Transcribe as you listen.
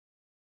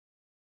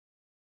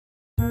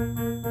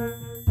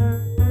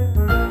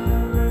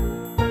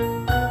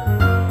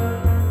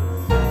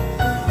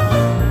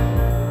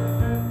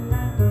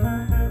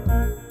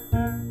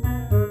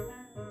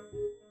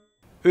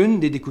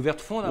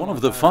One of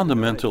the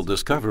fundamental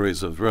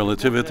discoveries of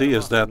relativity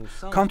is that,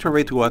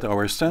 contrary to what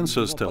our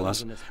senses tell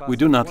us, we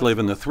do not live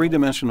in a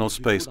three-dimensional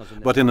space,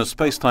 but in a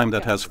space-time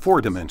that has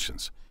four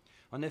dimensions.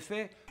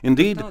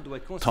 Indeed,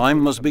 time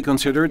must be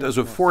considered as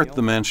a fourth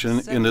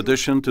dimension in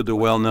addition to the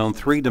well-known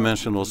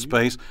three-dimensional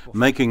space,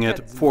 making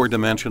it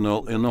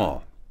four-dimensional in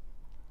all.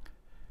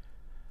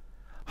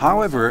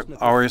 However,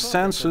 our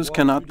senses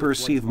cannot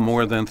perceive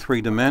more than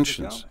three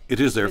dimensions. It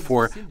is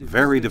therefore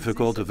very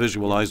difficult to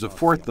visualize the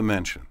fourth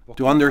dimension.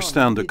 To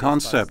understand the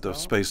concept of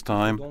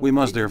space-time, we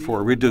must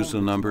therefore reduce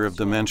the number of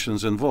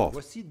dimensions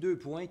involved.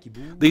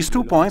 These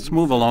 2 points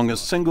move along a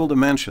single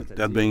dimension,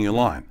 that being a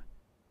line.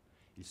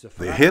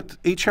 They hit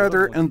each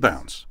other and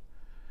bounce.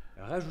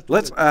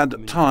 Let's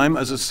add time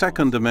as a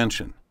second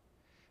dimension.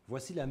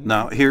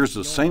 Now here's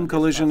the same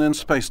collision in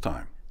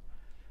space-time.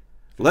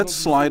 Let's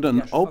slide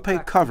an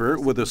opaque cover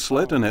with a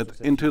slit in it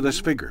into this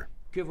figure.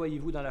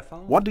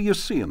 What do you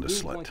see in the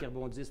slit?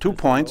 2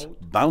 points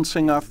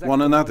bouncing off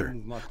one another,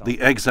 the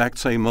exact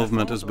same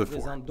movement as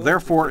before.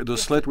 Therefore, the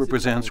slit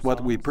represents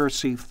what we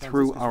perceive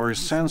through our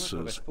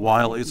senses,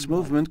 while its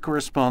movement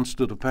corresponds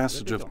to the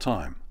passage of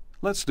time.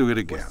 Let's do it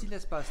again.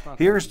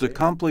 Here's the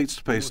complete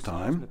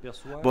space-time,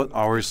 but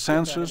our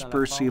senses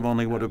perceive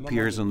only what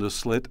appears in the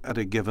slit at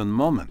a given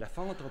moment.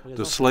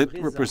 The slit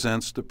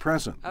represents the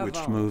present,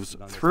 which moves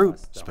through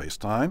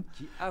space-time,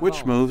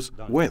 which moves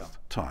with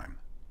time.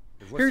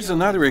 Here's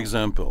another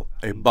example,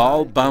 a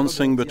ball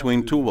bouncing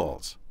between 2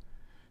 walls.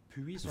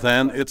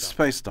 Then it's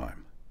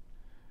space-time.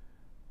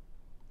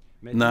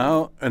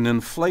 Now, an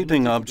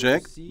inflating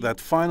object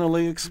that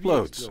finally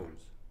explodes.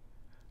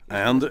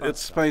 And it's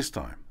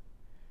space-time.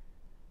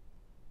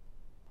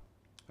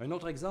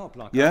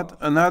 Yet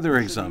another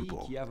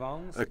example,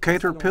 a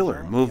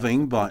caterpillar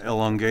moving by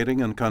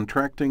elongating and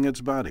contracting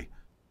its body,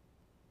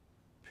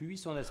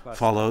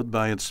 followed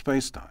by its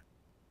space-time.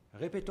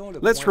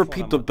 Let's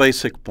repeat the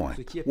basic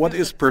point. What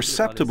is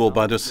perceptible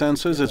by the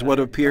senses is what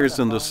appears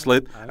in the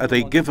slit at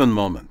a given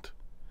moment.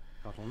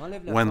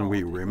 When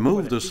we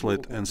remove the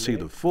slit and see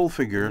the full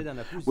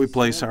figure, we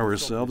place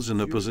ourselves in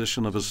the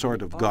position of a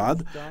sort of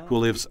God who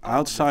lives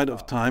outside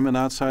of time and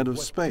outside of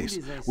space.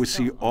 We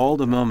see all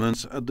the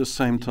moments at the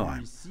same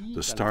time.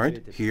 The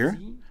start, here,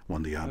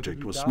 when the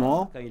object was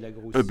small,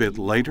 a bit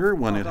later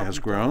when it has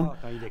grown,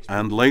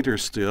 and later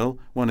still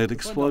when it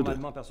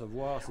exploded.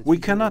 We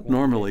cannot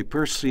normally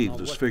perceive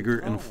this figure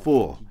in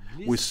full.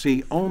 We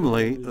see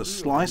only a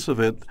slice of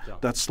it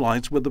that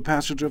slides with the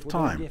passage of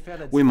time.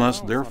 We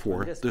must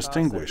therefore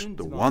distinguish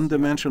the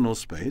one-dimensional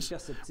space,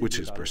 which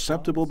is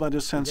perceptible by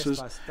the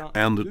senses,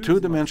 and the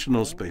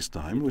two-dimensional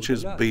space-time, which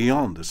is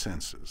beyond the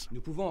senses.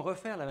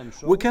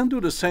 We can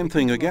do the same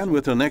thing again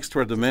with an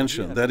extra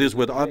dimension, that is,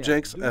 with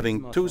objects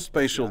having 2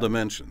 spatial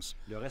dimensions.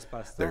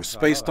 Their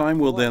space-time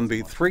will then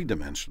be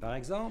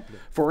 3-dimensional.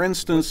 For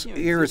instance,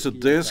 here is a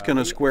disk and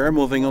a square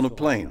moving on a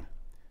plane.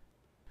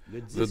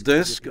 The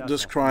disk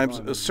describes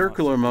a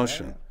circular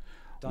motion,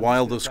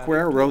 while the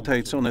square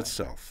rotates on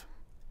itself.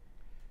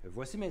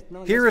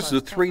 Here is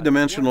the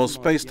 3-dimensional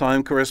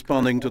space-time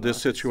corresponding to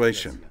this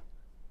situation.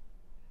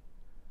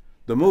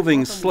 The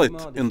moving slit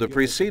in the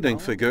preceding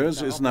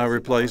figures is now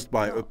replaced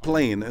by a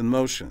plane in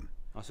motion.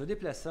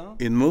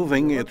 In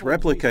moving, it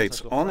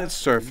replicates on its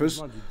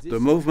surface the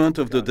movement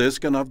of the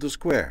disk and of the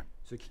square.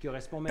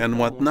 And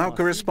what now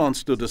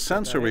corresponds to the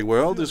sensory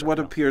world is what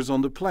appears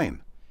on the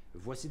plane.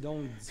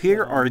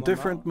 Here are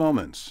different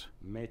moments.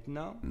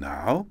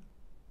 Now,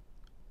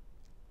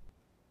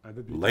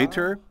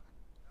 later,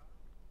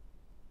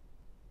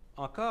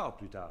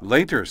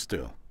 later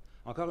still.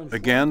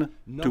 Again,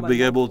 to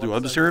be able to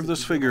observe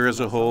this figure as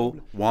a whole,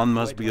 one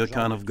must be a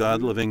kind of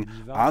God living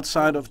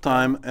outside of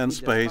time and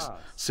space,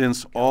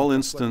 since all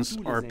instants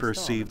are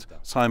perceived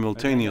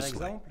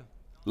simultaneously.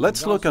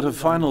 Let's look at a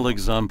final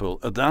example,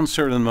 a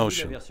dancer in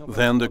motion,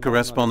 then the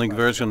corresponding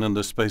version in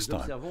the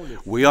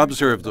spacetime. We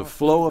observe the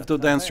flow of the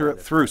dancer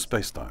through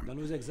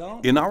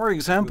spacetime. In our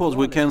examples,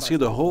 we can see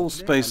the whole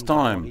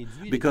spacetime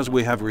because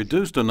we have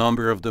reduced the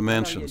number of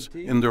dimensions.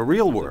 In the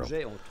real world,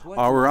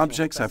 our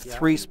objects have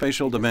 3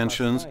 spatial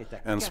dimensions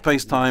and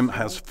spacetime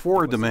has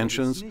 4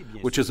 dimensions,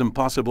 which is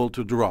impossible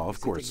to draw,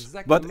 of course.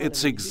 But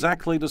it's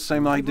exactly the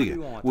same idea.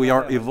 We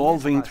are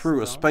evolving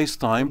through a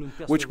spacetime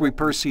which we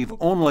perceive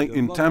only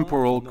in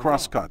temporal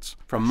crosscuts,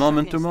 from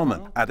moment to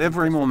moment. At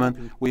every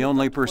moment, we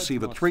only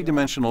perceive a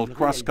 3-dimensional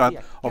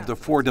crosscut of the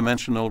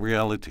 4-dimensional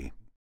reality.